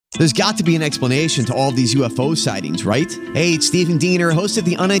There's got to be an explanation to all these UFO sightings, right? Hey, it's Stephen Diener, host of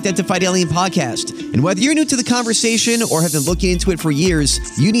the Unidentified Alien Podcast. And whether you're new to the conversation or have been looking into it for years,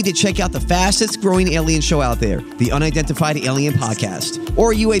 you need to check out the fastest growing alien show out there, the Unidentified Alien Podcast,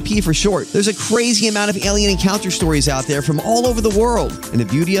 or UAP for short. There's a crazy amount of alien encounter stories out there from all over the world. And the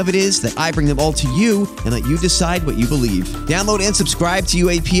beauty of it is that I bring them all to you and let you decide what you believe. Download and subscribe to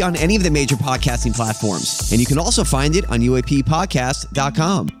UAP on any of the major podcasting platforms. And you can also find it on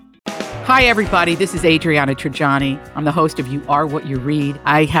UAPpodcast.com. Hi, everybody. This is Adriana Trajani. I'm the host of You Are What You Read.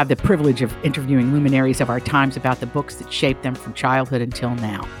 I have the privilege of interviewing luminaries of our times about the books that shaped them from childhood until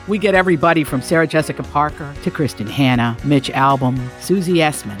now. We get everybody from Sarah Jessica Parker to Kristen Hanna, Mitch Albom, Susie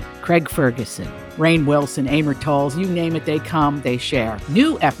Essman, Craig Ferguson, Rainn Wilson, Amor Tolls, you name it, they come, they share.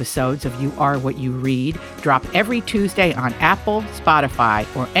 New episodes of You Are What You Read drop every Tuesday on Apple,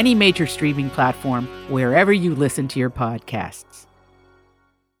 Spotify, or any major streaming platform wherever you listen to your podcasts.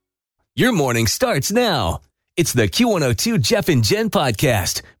 Your morning starts now. It's the Q102 Jeff and Jen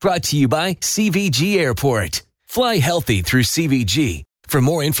podcast brought to you by CVG Airport. Fly healthy through CVG. For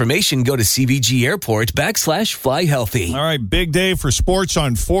more information, go to CVG Airport /fly healthy. All right, big day for sports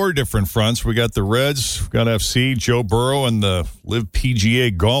on 4 different fronts. We got the Reds, we got FC, Joe Burrow, and the Live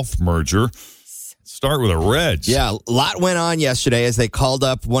PGA golf merger. Start with the Reds. Yeah, a lot went on yesterday as they called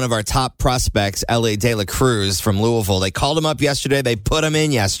up one of our top prospects, L.A. De La Cruz from Louisville. They called him up yesterday. They put him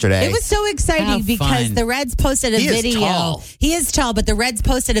in yesterday. It was so exciting because the Reds posted a video. He is tall, but the Reds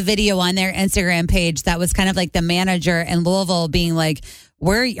posted a video on their Instagram page that was kind of like the manager in Louisville being like,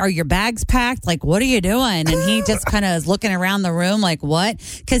 where are your bags packed? Like, what are you doing? And he just kind of is looking around the room like, what?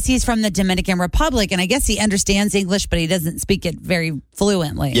 Because he's from the Dominican Republic, and I guess he understands English, but he doesn't speak it very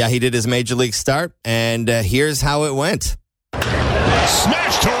fluently. Yeah, he did his major league start, and here's how it went.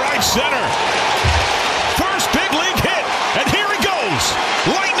 Smash to right center. First big league hit, and here he goes.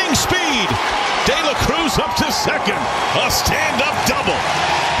 Lightning speed. De La Cruz up to second. A stand-up double.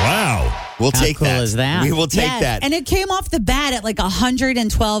 Wow. We'll take cool that. Is that? We will take that. And it came off the bat at like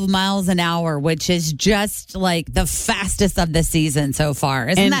 112 miles an hour, which is just like the fastest of the season so far.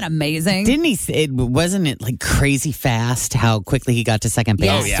 Isn't that amazing? Didn't he? Wasn't it like crazy fast how quickly he got to second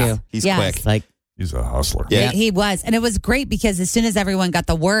base too? He's quick. Like, he's a hustler. Yeah. He was. And it was great because as soon as everyone got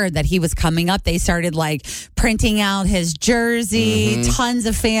the word that he was coming up, they started like printing out his jersey. Mm-hmm. Tons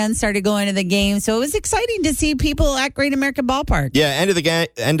of fans started going to the game. So it was exciting to see people at Great American Ballpark. Yeah, end of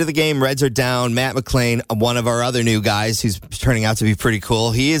the game, Reds are down. Matt McClain, one of our other new guys who's turning out to be pretty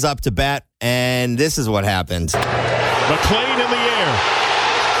cool. He is up to bat, and this is what happened. McClain in the air.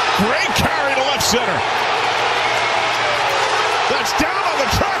 Great carry to left center. That's down on the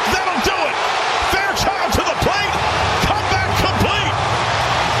track. That'll do it. Fairchild to the plate. Comeback complete.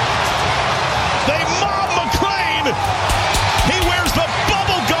 They mob McClain. He wears the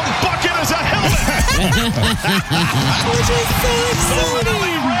bubblegum bucket as a helmet. Which is so exciting. The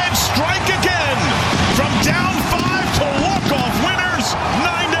Philly Reds strike again. From down 5 to walk-off winners,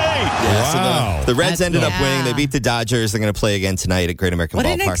 9-8. Yeah, Wow. so the Reds ended up winning. They beat the Dodgers. They're going to play again tonight at Great American What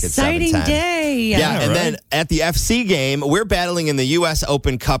Ballpark an exciting at 7:10. day. Yeah, and then at the FC game, we're battling in the U.S.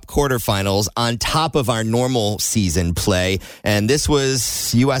 Open Cup quarterfinals on top of our normal season play. And this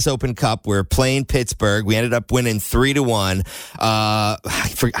was U.S. Open Cup. We're playing Pittsburgh. We ended up winning 3-1.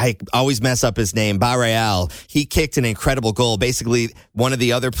 I always mess up his name, Barreal. He kicked an incredible goal. Basically, one of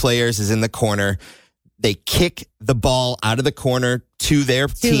the other players is in the corner. They kick the ball out of the corner to their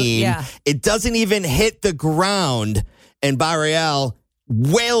team. Yeah. It doesn't even hit the ground, and Barreal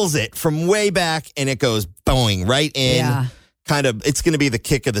wails it from way back, and it goes boing right in. Yeah. Kind of, it's going to be the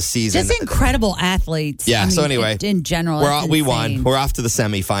kick of the season. Just incredible athletes. Yeah. So anyway, in general, we won. We're off to the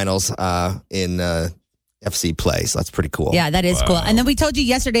semifinals in FC play. So that's pretty cool. Yeah, that is cool. And then we told you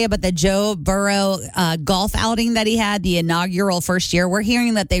yesterday about the Joe Burrow golf outing that he had, the inaugural first year. We're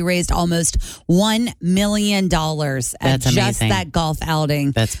hearing that they raised almost $1 million at just amazing. that golf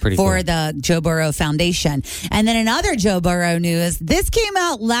outing. That's pretty for cool. the Joe Burrow Foundation. And then in other Joe Burrow news, this came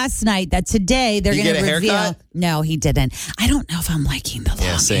out last night that today they're Did he going to get a reveal. haircut? No, he didn't. I don't know if I'm liking the long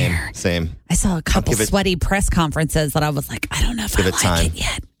hair. Same. I saw a couple give it- sweaty press conferences that I was like, I don't know if I Give it like time. it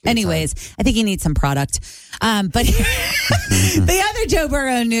yet. Anyways, I think he needs some product. But the other Joe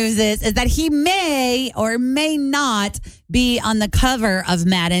Burrow news is that he may or may not be on the cover of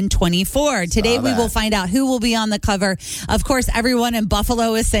Madden 24. Today we will find out who will be on the cover. Of course, everyone in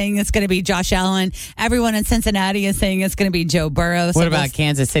Buffalo is saying it's going to be Josh Allen. Everyone in Cincinnati is saying it's going to be Joe Burrow. What about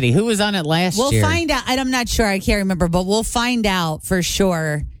Kansas City? Who was on it last year? We'll find out. I'm not sure. I can't remember, but we'll find out for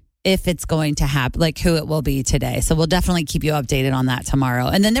sure if it's going to happen, like who it will be today. So we'll definitely keep you updated on that tomorrow.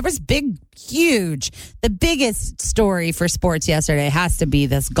 And then there was the biggest story for sports yesterday has to be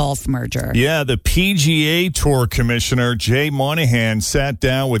this golf merger. Yeah, the PGA Tour Commissioner, Jay Monahan, sat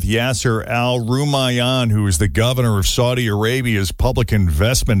down with Yasser Al-Rumayyan, who is the governor of Saudi Arabia's public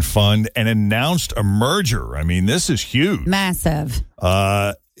investment fund, and announced a merger. I mean, this is huge. Massive.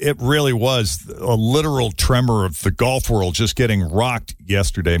 It really was a literal tremor of the golf world just getting rocked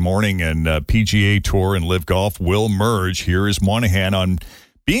yesterday morning, and PGA Tour and Live Golf will merge. Here is Monahan on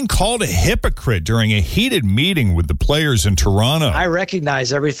being called a hypocrite during a heated meeting with the players in Toronto. I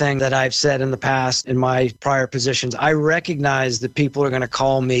recognize everything that I've said in the past in my prior positions. I recognize that people are going to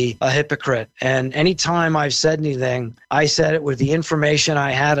call me a hypocrite. And anytime I've said anything, I said it with the information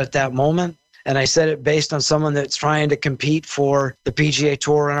I had at that moment. And I said it based on someone that's trying to compete for the PGA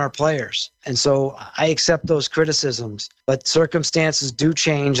Tour and our players. And so I accept those criticisms. But circumstances do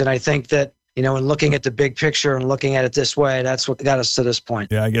change. And I think that, in looking at the big picture and looking at it this way, that's what got us to this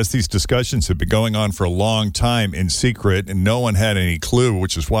point. Yeah, I guess these discussions have been going on for a long time in secret, and no one had any clue,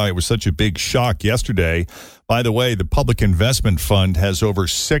 which is why it was such a big shock yesterday. By the way, the Public Investment Fund has over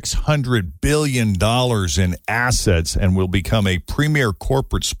 $600 billion in assets and will become a premier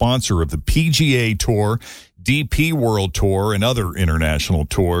corporate sponsor of the PGA Tour, DP World Tour, and other international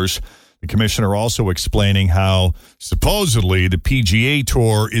tours. The commissioner also explaining how supposedly the PGA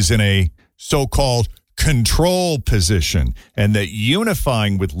Tour is in a so-called control position, and that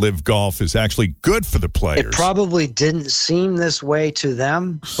unifying with Live Golf is actually good for the players. It probably didn't seem this way to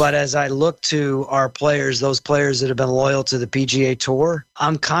them, but as I look to our players, those players that have been loyal to the PGA Tour,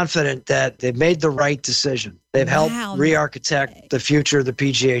 I'm confident that they've made the right decision. They've helped re-architect the future of the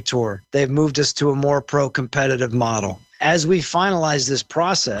PGA Tour. They've moved us to a more pro-competitive model. As we finalize this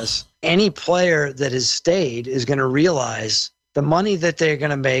process, any player that has stayed is going to realize the money that they're going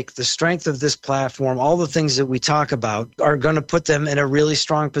to make, the strength of this platform, all the things that we talk about are going to put them in a really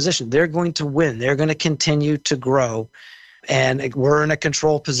strong position. They're going to win. They're going to continue to grow. And we're in a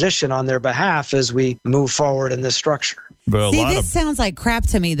control position on their behalf as we move forward in this structure. But this sounds like crap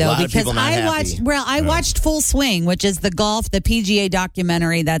to me, though, because I watched Full Swing, which is the PGA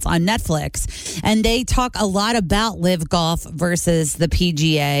documentary that's on Netflix, and they talk a lot about Live Golf versus the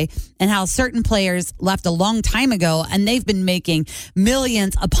PGA and how certain players left a long time ago, and they've been making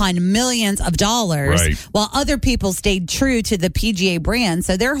millions upon millions of dollars, while other people stayed true to the PGA brand.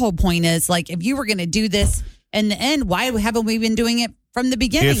 So their whole point is, like, if you were going to do this in the end, why haven't we been doing it from the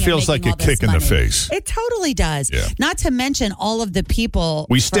beginning? It feels like a kick in the face. It totally does. Yeah. Not to mention all of the people.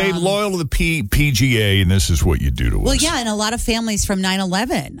 We stayed loyal to the PGA, and this is what you do to us. Well, yeah, and a lot of families from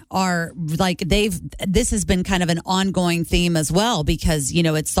 9/11 are like, this has been kind of an ongoing theme as well, because,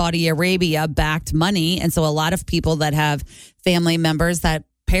 it's Saudi Arabia backed money. And so a lot of people that have family members that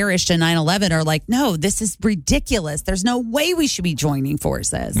perished in 9/11 are like, no, this is ridiculous. There's no way we should be joining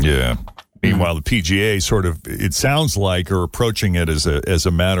forces. Yeah. Meanwhile, the PGA sort of, it sounds like, are approaching it as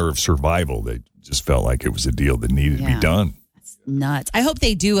a matter of survival. They just felt like it was a deal that needed to be done. That's nuts. I hope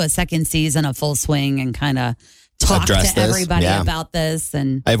they do a second season of Full Swing and kind of talk to everybody about this.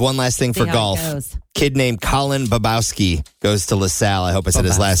 And I have one last thing for golf. Kid named Colin Bobowski goes to LaSalle. I hope I said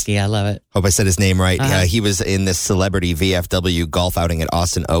his last. I love it. Hope I said his name right. He was in this celebrity VFW golf outing at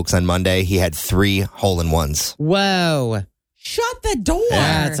Austin Oaks on Monday. He had 3 hole-in-ones. Whoa. Shut the door.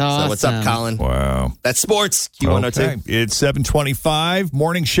 That's awesome. So what's up, Colin? Wow. That's sports. Q102. Okay. It's 7:25.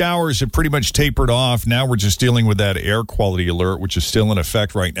 Morning showers have pretty much tapered off. Now we're just dealing with that air quality alert, which is still in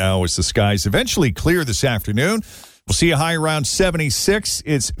effect right now as the skies eventually clear this afternoon. We'll see a high around 76.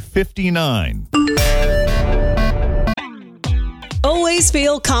 It's 59. Always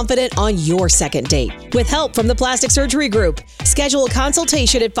feel confident on your second date. With help from the Plastic Surgery Group. Schedule a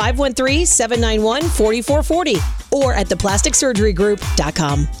consultation at 513-791-4440 or at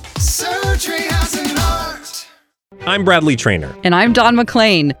theplasticsurgerygroup.com. Surgery has an art. I'm Bradley Trainer. And I'm Don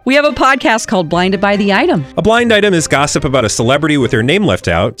McClain. We have a podcast called Blinded by the Item. A blind item is gossip about a celebrity with their name left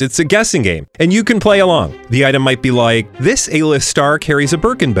out. It's a guessing game, and you can play along. The item might be like, this A-list star carries a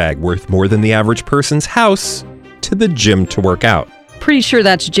Birkin bag worth more than the average person's house to the gym to work out. Pretty sure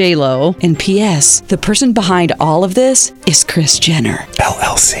that's J-Lo. And P.S. the person behind all of this is Kris Jenner,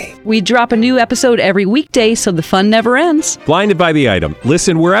 LLC. We drop a new episode every weekday so the fun never ends. Blinded by the Item.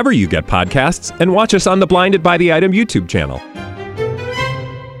 Listen wherever you get podcasts and watch us on the Blinded by the Item YouTube channel.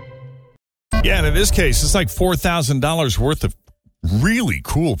 Yeah, and in this case, it's like $4,000 worth of really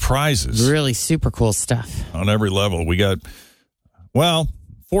cool prizes. Really super cool stuff. On every level. We got, 4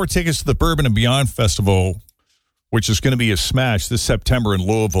 tickets to the Bourbon and Beyond Festival, which is going to be a smash this September in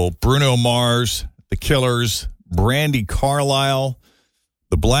Louisville. Bruno Mars, The Killers, Brandi Carlile,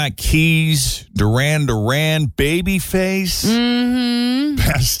 the Black Keys, Duran Duran, Babyface,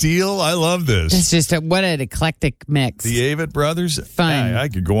 Bastille. I love this. It's just what an eclectic mix. The Avett Brothers. Fun. I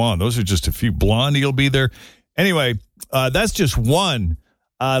could go on. Those are just a few. Blondie will be there. Anyway, that's just one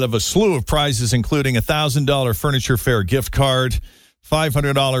out of a slew of prizes, including a $1,000 Furniture Fair gift card,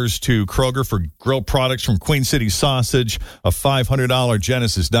 $500 to Kroger for grilled products from Queen City Sausage, a $500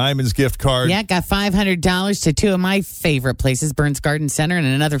 Genesis Diamonds gift card. Yeah, got $500 to two of my favorite places, Burns Garden Center, and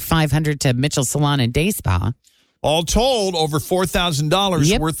another $500 to Mitchell Salon and Day Spa. All told, over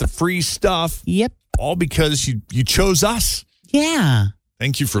 $4,000 worth of free stuff. Yep. All because you chose us. Yeah.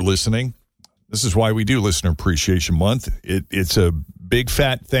 Thank you for listening. This is why we do Listener Appreciation Month. It's a big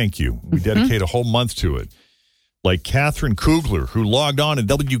fat thank you. We dedicate a whole month to it. Like Catherine Kugler, who logged on to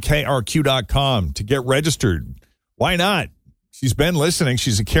WKRQ.com to get registered. Why not? She's been listening.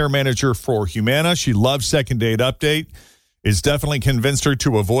 She's a care manager for Humana. She loves Second Date Update. It's definitely convinced her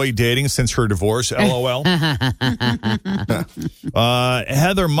to avoid dating since her divorce. LOL.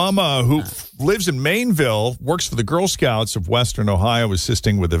 Heather Mama, who lives in Maineville, works for the Girl Scouts of Western Ohio,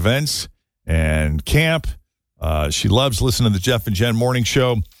 assisting with events and camp. She loves listening to the Jeff and Jen Morning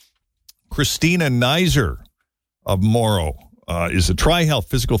Show. Christina Nizer of Morrow is a TriHealth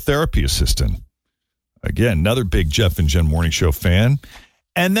physical therapy assistant. Again, another big Jeff and Jen Morning Show fan.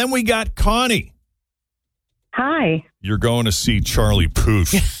 And then we got Connie. Hi. You're going to see Charlie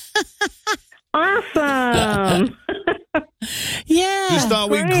Puth. Awesome. Yeah. Just thought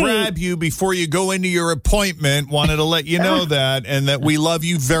we'd grab you before you go into your appointment. Wanted to let you know that and that we love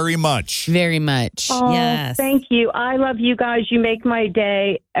you very much. Very much. Oh, yes. Thank you. I love you guys. You make my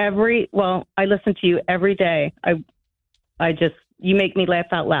day I listen to you every day. You make me laugh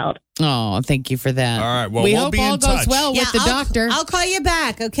out loud. Oh, thank you for that. All right. Well, we we'll hope be all in goes touch. well with the doctor. I'll call you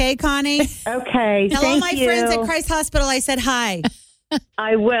back, okay, Connie? Okay. Tell all my thank you. friends at Christ Hospital I said hi.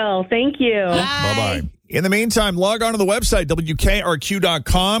 I will. Thank you. Bye-bye. In the meantime, log on to the website,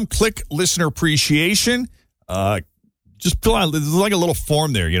 WKRQ.com. Click Listener Appreciation. Just fill out, there's like a little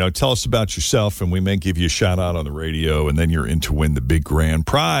form there. Tell us about yourself, and we may give you a shout-out on the radio, and then you're in to win the big grand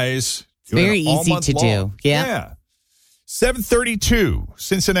prize. It's very easy to do. Yeah. 732,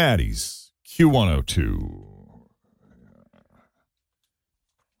 Cincinnati's Q102.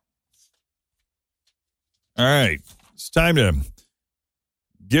 All right. It's time to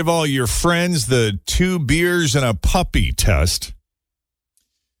give all your friends the 2 beers and a puppy test.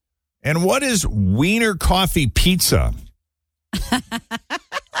 And what is Wiener Coffee Pizza?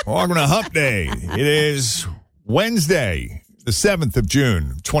 Welcome to Hump Day. It is Wednesday, the 7th of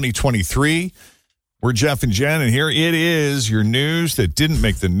June, 2023. We're Jeff and Jen, and here it is, your news that didn't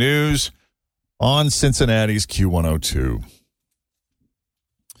make the news on Cincinnati's Q102.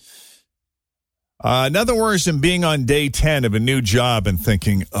 Nothing worse than being on day 10 of a new job and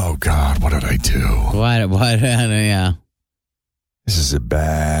thinking, oh, God, what did I do? What? Yeah. This is a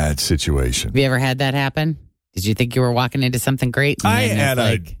bad situation. Have you ever had that happen? Did you think you were walking into something great? I had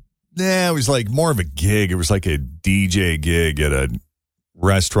it was like more of a gig. It was like a DJ gig at a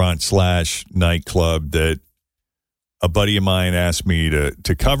restaurant/nightclub that a buddy of mine asked me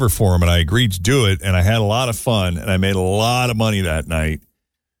to cover for him, and I agreed to do it, and I had a lot of fun, and I made a lot of money that night.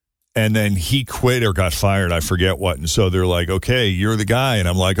 And then he quit or got fired. I forget what. And so they're like, okay, you're the guy. And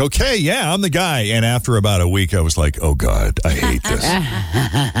I'm like, okay, yeah, I'm the guy. And after about a week, I was like, oh, God, I hate this.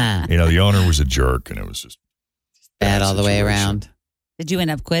 The owner was a jerk, and it was just bad all the way around. Did you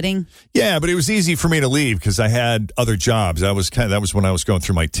end up quitting? Yeah, but it was easy for me to leave because I had other jobs. That was when I was going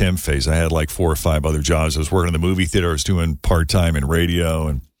through my Tim phase. I had like 4 or 5 other jobs. I was working in the movie theater. I was doing part-time in radio.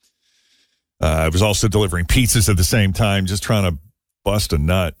 And I was also delivering pizzas at the same time, just trying to bust a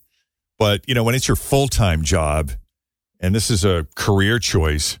nut. But, when it's your full-time job, and this is a career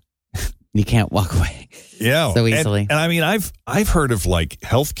choice. You can't walk away so easily. And I mean, I've heard of like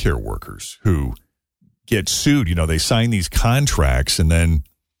healthcare workers who get sued. They sign these contracts and then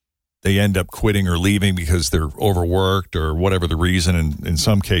they end up quitting or leaving because they're overworked or whatever the reason. And in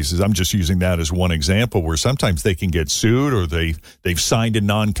some cases, I'm just using that as one example where sometimes they can get sued or they've signed a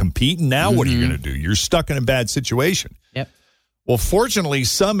non-compete. And now what are you going to do? You're stuck in a bad situation. Yep. Well, fortunately,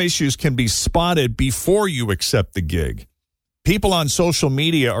 some issues can be spotted before you accept the gig. People on social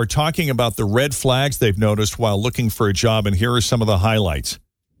media are talking about the red flags they've noticed while looking for a job, and here are some of the highlights.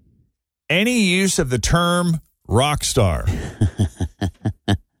 Any use of the term rock star.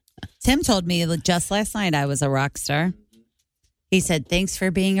 Tim told me just last night I was a rock star. He said, thanks for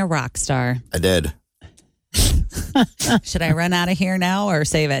being a rock star. I did. Should I run out of here now or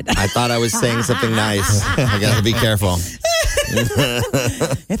save it? I thought I was saying something nice. I got to be careful.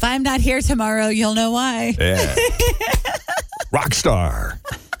 If I'm not here tomorrow, you'll know why. Yeah. Rock star.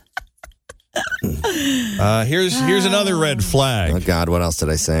 Here's another red flag. Oh, God, what else did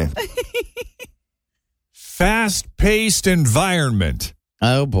I say? Fast-paced environment.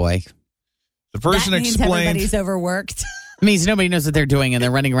 Oh, boy. The person that means explained. Everybody's overworked. Means nobody knows what they're doing and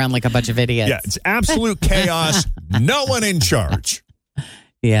they're running around like a bunch of idiots. Yeah, it's absolute chaos. No one in charge.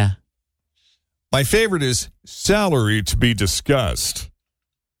 Yeah. My favorite is salary to be discussed.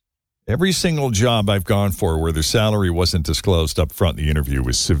 Every single job I've gone for where the salary wasn't disclosed up front in the interview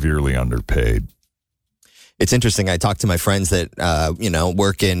was severely underpaid. It's interesting. I talked to my friends that,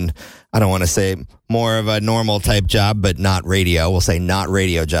 work in, I don't want to say more of a normal type job, but not radio. We'll say not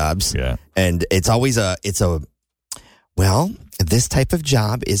radio jobs. Yeah. And it's always this type of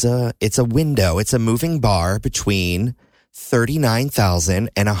job it's a window. It's a moving bar between 39,000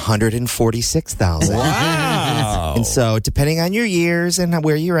 and 146,000. Wow. And so depending on your years and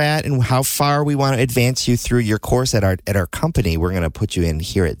where you're at and how far we want to advance you through your course at our company, we're going to put you in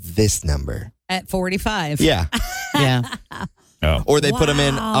here at this number. At 45. Yeah. Yeah. Oh. Or they put them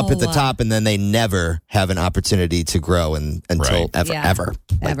in up at the top and then they never have an opportunity to grow until ever.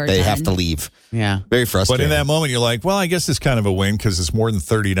 They have to leave. Yeah. Very frustrating. But in that moment, you're like, well, I guess it's kind of a win because it's more than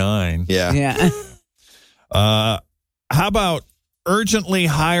 39. Yeah. Yeah. How about urgently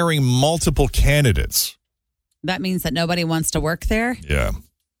hiring multiple candidates? That means that nobody wants to work there? Yeah.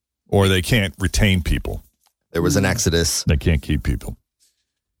 Or they can't retain people. There was an exodus. They can't keep people.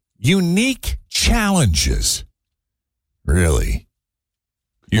 Unique challenges. Really?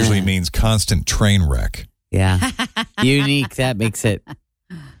 Usually means constant train wreck. Yeah. Unique. That makes it.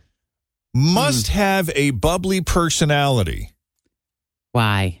 Must have a bubbly personality.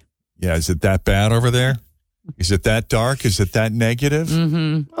 Why? Yeah. Is it that bad over there? Is it that dark? Is it that negative?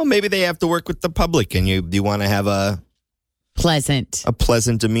 Mm-hmm. Well, maybe they have to work with the public and you want to have a pleasant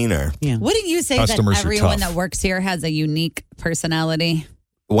demeanor. Yeah. Wouldn't you say Customers that everyone that works here has a unique personality?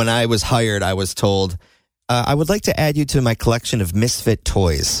 When I was hired, I was told, I would like to add you to my collection of misfit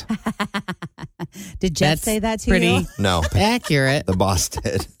toys. Did Jeff say that to you? No. Accurate. The boss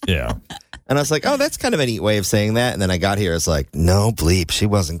did. Yeah. And I was like, oh, that's kind of a neat way of saying that. And then I got here, it's like, no bleep, she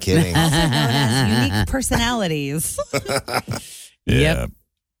wasn't kidding. Also known as unique personalities. Yeah.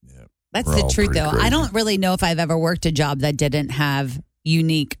 That's We're the all truth, pretty though. crazy. I don't really know if I've ever worked a job that didn't have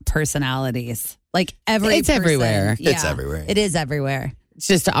unique personalities. Like It's everywhere. It's everywhere. It is everywhere. It's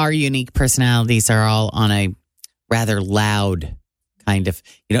just our unique personalities are all on a rather loud kind of,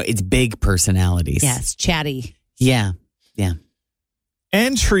 it's big personalities. Yes, chatty. Yeah. Yeah.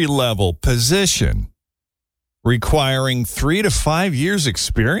 Entry-level position requiring 3 to 5 years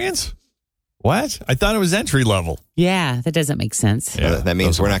experience? What? I thought it was entry-level. Yeah, that doesn't make sense. Yeah, that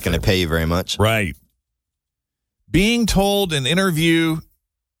means we're not going to pay you very much. Right. Being told an interview...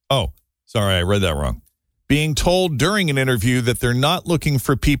 Oh, sorry, I read that wrong. Being told during an interview that they're not looking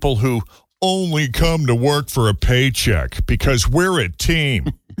for people who only come to work for a paycheck because we're a team.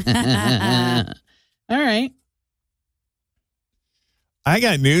 All right. I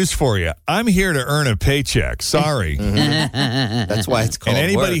got news for you. I'm here to earn a paycheck. Sorry. That's why it's called And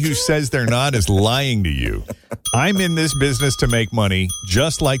anybody work. who says they're not is lying to you. I'm in this business to make money,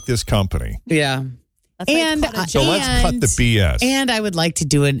 just like this company. Yeah. And So let's cut the BS. And I would like to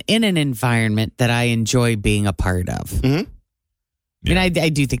do it in an environment that I enjoy being a part of. Mm-hmm. And I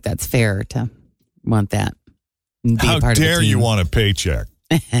do think that's fair to want that. and be a How part of a dare team. you want a paycheck?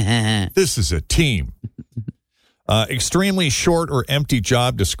 This is a team. Extremely short or empty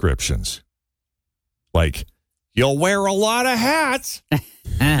job descriptions. Like, you'll wear a lot of hats.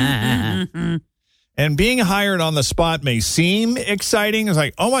 And being hired on the spot may seem exciting. It's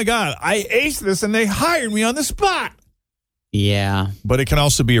like, oh my God, I aced this and they hired me on the spot. Yeah. But it can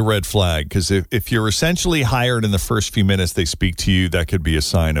also be a red flag because if you're essentially hired in the first few minutes they speak to you, that could be a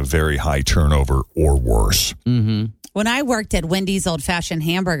sign of very high turnover or worse. Mm-hmm. When I worked at Wendy's Old Fashioned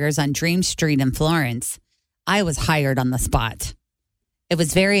Hamburgers on Dream Street in Florence, I was hired on the spot. It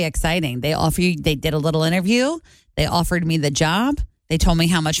was very exciting. They did a little interview. They offered me the job. They told me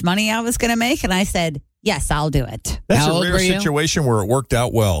how much money I was going to make, and I said, yes, I'll do it. That's a rare situation where it worked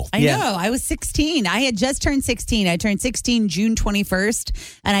out well. I know. I was 16. I had just turned 16. I turned 16 June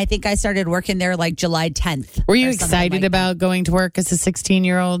 21st, and I think I started working there like July 10th. Were you excited about going to work as a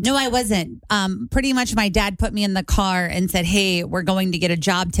 16-year-old? No, I wasn't. Pretty much my dad put me in the car and said, hey, we're going to get a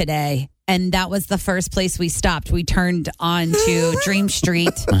job today. And that was the first place we stopped. We turned on to Dream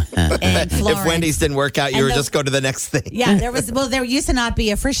Street in Florence. If Wendy's didn't work out, you would just go to the next thing. Yeah, there used to not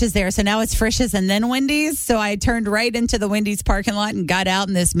be a Frisch's there. So now it's Frisch's and then Wendy's. So I turned right into the Wendy's parking lot and got out,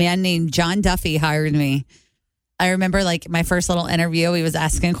 and this man named John Duffy hired me. I remember like my first little interview, he was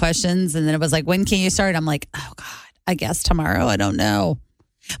asking questions, and then it was like, when can you start? I'm like, oh God, I guess tomorrow. I don't know.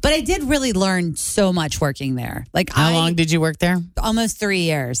 But I did really learn so much working there. Like, how long did you work there? Almost 3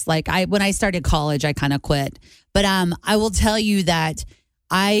 years. Like, when I started college, I kind of quit. But I will tell you that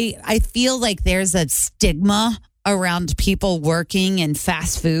I feel like there's a stigma around people working in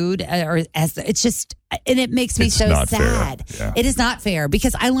fast food, and it makes me so sad. Yeah. It is not fair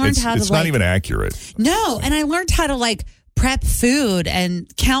because I learned how to. It's not even accurate. No, and I learned how to prep food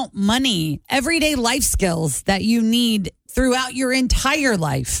and count money, everyday life skills that you need throughout your entire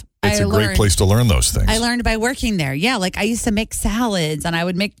life. It's a great place to learn those things. I learned by working there. Yeah, I used to make salads and I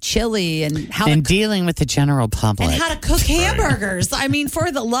would make chili and dealing with the general public. And how to cook hamburgers. I mean,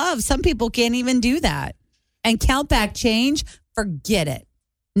 for the love, some people can't even do that. And count back change, forget it.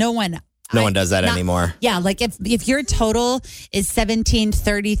 No one does that anymore. Yeah, if your total is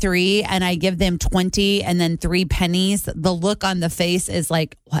 $17.33 and I give them 20 and then 3 pennies, the look on the face is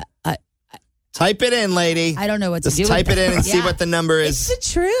like, what? Type it in, lady. I don't know what to do. Just type it in and see what the number is. It's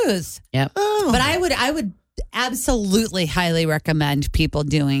the truth. Yep. Oh. But I would absolutely highly recommend people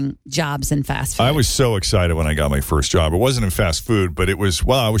doing jobs in fast food. I was so excited when I got my first job. It wasn't in fast food, but it was,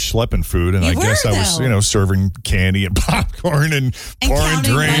 I was schlepping food, and I guess I was, serving candy and popcorn and pouring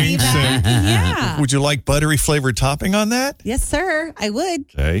drinks. Yeah. Would you like buttery flavored topping on that? Yes, sir. I would.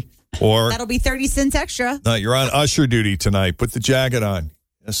 Okay. Or that'll be 30 cents extra. You're on usher duty tonight. Put the jacket on.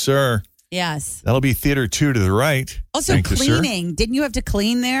 Yes, sir. Yes. That'll be theater 2 to the right. Also, Thank cleaning. You, Didn't you have to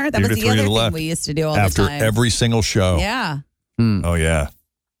clean there? That was the other thing we used to do all the time. After every single show. Yeah. Oh, yeah.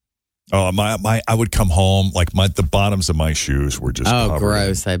 Oh, I would come home, the bottoms of my shoes were just covered.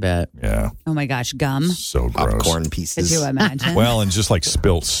 Gross, I bet. Yeah. Oh, my gosh. Gum. So gross. Popcorn pieces. Could you imagine? Well, and just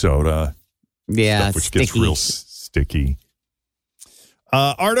spilt soda. Yeah, stuff, which gets real sticky.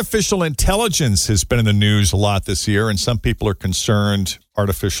 Artificial intelligence has been in the news a lot this year, and some people are concerned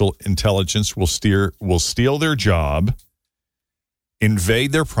artificial intelligence will steal their job,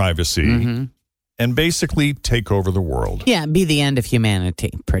 invade their privacy, and basically take over the world. Yeah, be the end of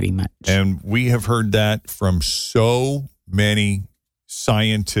humanity, pretty much. And we have heard that from so many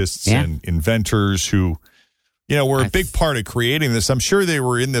scientists and inventors who, were a big part of creating this. I'm sure they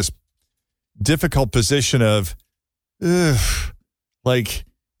were in this difficult position of,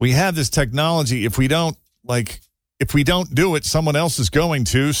 we have this technology. If we don't do it, someone else is going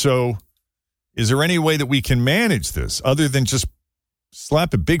to. So is there any way that we can manage this other than just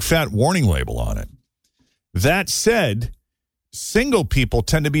slap a big fat warning label on it? That said, single people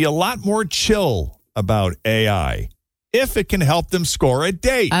tend to be a lot more chill about AI if it can help them score a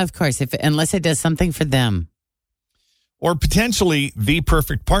date. Of course, unless it does something for them. Or potentially the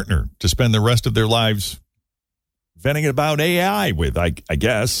perfect partner to spend the rest of their lives venting about AI with, I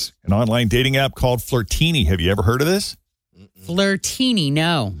guess, an online dating app called Flirtini. Have you ever heard of this? Flirtini,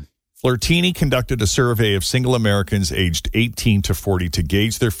 no. Flirtini conducted a survey of single Americans aged 18 to 40 to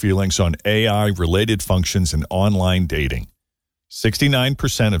gauge their feelings on AI-related functions in online dating.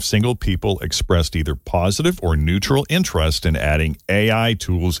 69% of single people expressed either positive or neutral interest in adding AI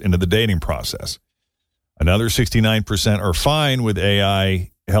tools into the dating process. Another 69% are fine with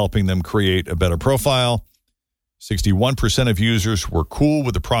AI helping them create a better profile. 61% of users were cool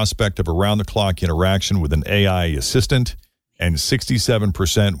with the prospect of around-the-clock interaction with an AI assistant, and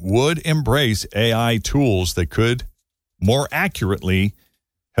 67% would embrace AI tools that could more accurately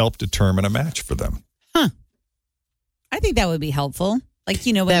help determine a match for them. Huh. I think that would be helpful.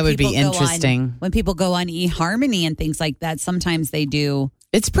 When that would be interesting. When people go on eHarmony and things like that, sometimes they do.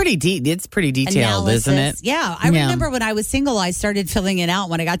 It's pretty detailed, analysis. Isn't it? Yeah. I remember when I was single, I started filling it out.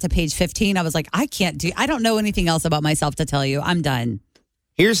 When I got to page 15, I was like, I don't know anything else about myself to tell you. I'm done.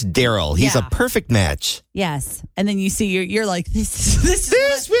 Here's Daryl. He's a perfect match. Yes. And then you see, you're like,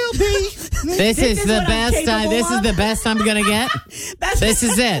 this will be. This is the best. This is the best I'm going to get. This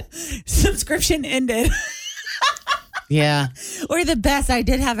is it. Subscription ended. Yeah. Or the best. I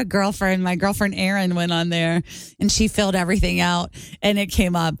did have a girlfriend. My girlfriend Erin went on there and she filled everything out and it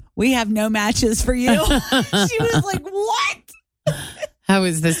came up, we have no matches for you. She was like, what? How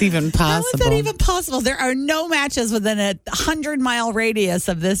is this even possible? How is that even possible? There are no matches within a 100-mile radius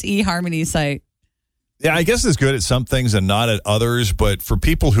of this eHarmony site. Yeah, I guess it's good at some things and not at others. But for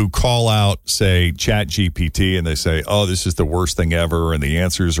people who call out, say, ChatGPT and they say, oh, this is the worst thing ever and the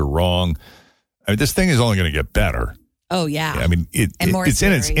answers are wrong. I mean, this thing is only going to get better. Oh, yeah. I mean, it's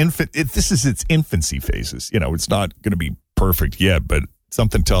scary. in its this is its infancy phases. It's not going to be perfect yet, but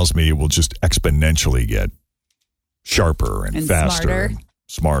something tells me it will just exponentially get sharper and faster. And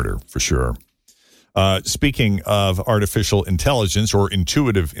smarter, for sure. Speaking of artificial intelligence or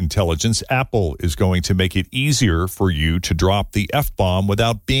intuitive intelligence, Apple is going to make it easier for you to drop the F-bomb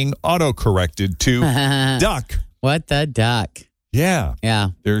without being auto-corrected to duck. What the duck? Yeah. Yeah.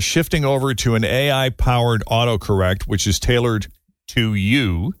 They're shifting over to an AI-powered autocorrect, which is tailored to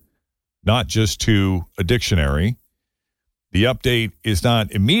you, not just to a dictionary. The update is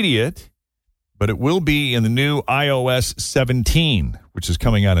not immediate, but it will be in the new iOS 17, which is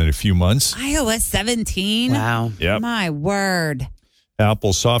coming out in a few months. iOS 17? Wow. Yep. My word.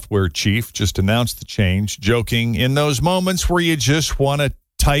 Apple software chief just announced the change, joking, in those moments where you just want to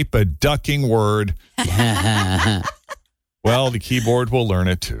type a ducking word, well, the keyboard will learn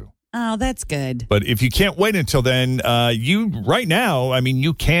it too. Oh, that's good. But if you can't wait until then, right now,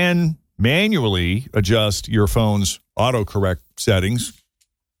 you can manually adjust your phone's autocorrect settings.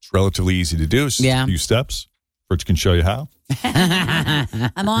 It's relatively easy to do. It's a few steps. Fritsch can show you how.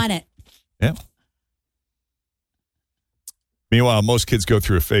 I'm on it. Yeah. Meanwhile, most kids go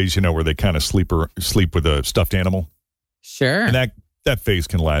through a phase, where they kind of sleep with a stuffed animal. Sure. And that phase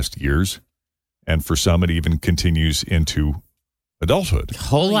can last years. And for some, it even continues into adulthood.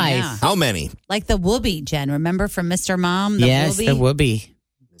 Whole life. Yeah. How many? Like the Whoopie, Jen. Remember from Mr. Mom? Yes, the Whoopie.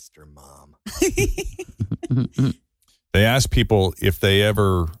 Mr. Mom. They asked people if they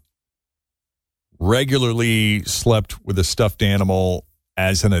ever regularly slept with a stuffed animal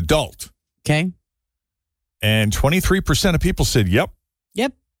as an adult. Okay. And 23% of people said yep.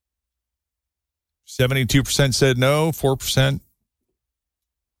 Yep. 72% said no. 4%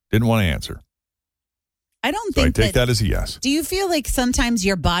 didn't want to answer. I don't So I think take that as a yes. Do you feel like sometimes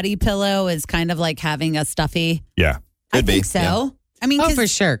your body pillow is kind of like having a stuffy? Yeah. I think so. Yeah. I mean, for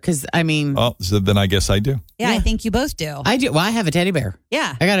sure. Because, so then I guess I do. I think you both do. I do. Well, I have a teddy bear.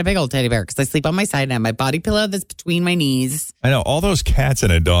 Yeah. I got a big old teddy bear because I sleep on my side and I have my body pillow that's between my knees. I know. All those cats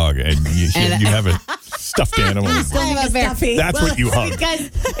and a dog, and you have a stuffed animal. Still need a stuffy. That's what you hug.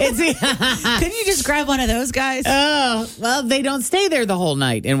 Couldn't you just grab one of those guys? Oh, well, they don't stay there the whole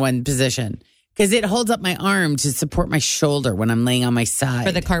night in one position because it holds up my arm to support my shoulder when I'm laying on my side.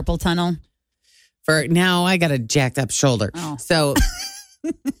 For the carpal tunnel? For now, I got a jacked up shoulder. Oh. So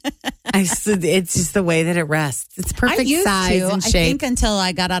it's just the way that it rests. It's perfect size and shape. I think until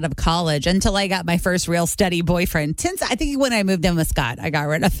I got out of college, until I got my first real steady boyfriend. I think when I moved in with Scott, I got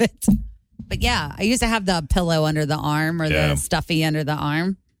rid of it. But yeah, I used to have the pillow under the arm or the stuffy under the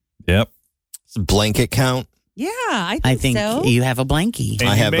arm. Yep. Does blanket count? Yeah, I think so. You have a blankie.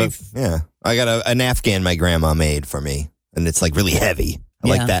 I have I got an Afghan my grandma made for me, and it's like really heavy. I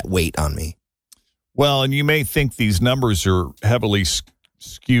like that weight on me. Well, and you may think these numbers are heavily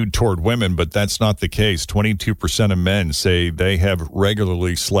skewed toward women, but that's not the case. 22% of men say they have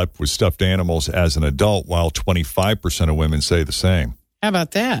regularly slept with stuffed animals as an adult, while 25% of women say the same. How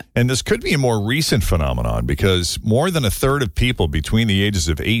about that? And this could be a more recent phenomenon because more than a third of people between the ages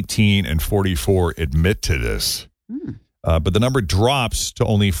of 18 and 44 admit to this. But the number drops to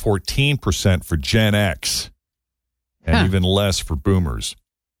only 14% for Gen X and even less for boomers.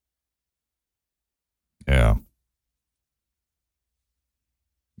 Yeah.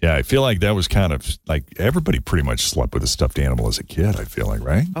 Yeah, I feel like that was kind of like everybody pretty much slept with a stuffed animal as a kid, I feel like,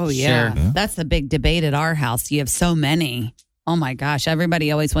 right? Oh, yeah. Sure. That's the big debate at our house. You have so many. Oh, my gosh.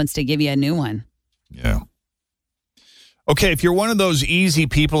 Everybody always wants to give you a new one. Yeah. Okay, if you're one of those easy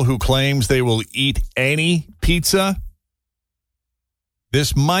people who claims they will eat any pizza,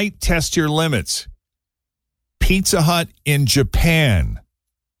 this might test your limits. Pizza Hut in Japan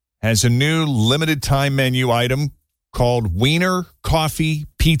has a new limited time menu item called Wiener Coffee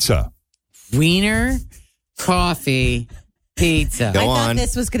Pizza. Wiener Coffee Pizza. I thought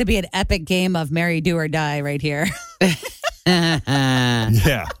this was going to be an epic game of Marry, Do or Die right here.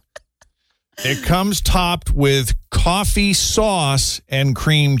 Yeah. It comes topped with coffee sauce and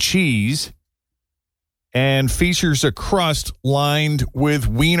cream cheese and features a crust lined with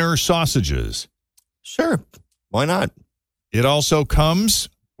wiener sausages. Sure. Why not? It also comes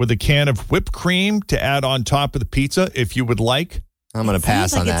with a can of whipped cream to add on top of the pizza if you would like. I'm going to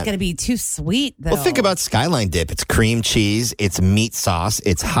pass on that. It's going to be too sweet, though. Well, think about Skyline Dip. It's cream cheese, it's meat sauce,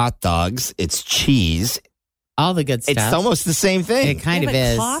 it's hot dogs, it's cheese. All the good stuff. It's almost the same thing. It kind of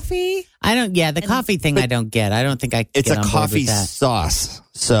is. Coffee? The coffee thing I don't get. I don't think I can It's get a on board coffee with that. sauce.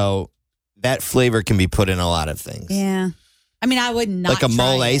 So that flavor can be put in a lot of things. Yeah. I mean, I would not like a try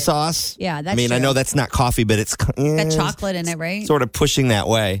mole it. sauce. Yeah, that's I mean, true. I know that's not coffee, but it's Got chocolate in it, right? sort of pushing that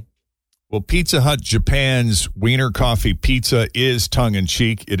way. Well, Pizza Hut Japan's Wiener Coffee Pizza is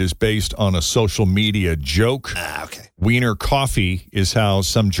tongue-in-cheek. It is based on a social media joke. Okay. Wiener Coffee is how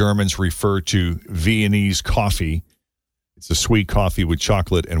some Germans refer to Viennese coffee. It's a sweet coffee with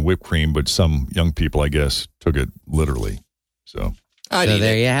chocolate and whipped cream, but some young people, I guess, took it literally. So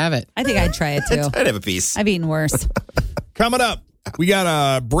there you have it. I think I'd try it, too. I'd have a piece. I've eaten worse. Coming up, we got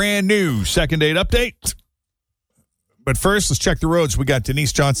a brand new second date update. But first, let's check the roads. We got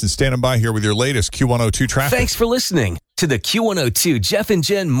Denise Johnson standing by here with your latest Q102 traffic. Thanks for listening to the Q102 Jeff and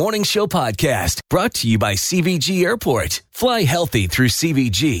Jen Morning Show podcast, brought to you by CVG Airport. Fly healthy through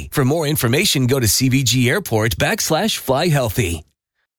CVG. For more information, go to CVG Airport /fly healthy.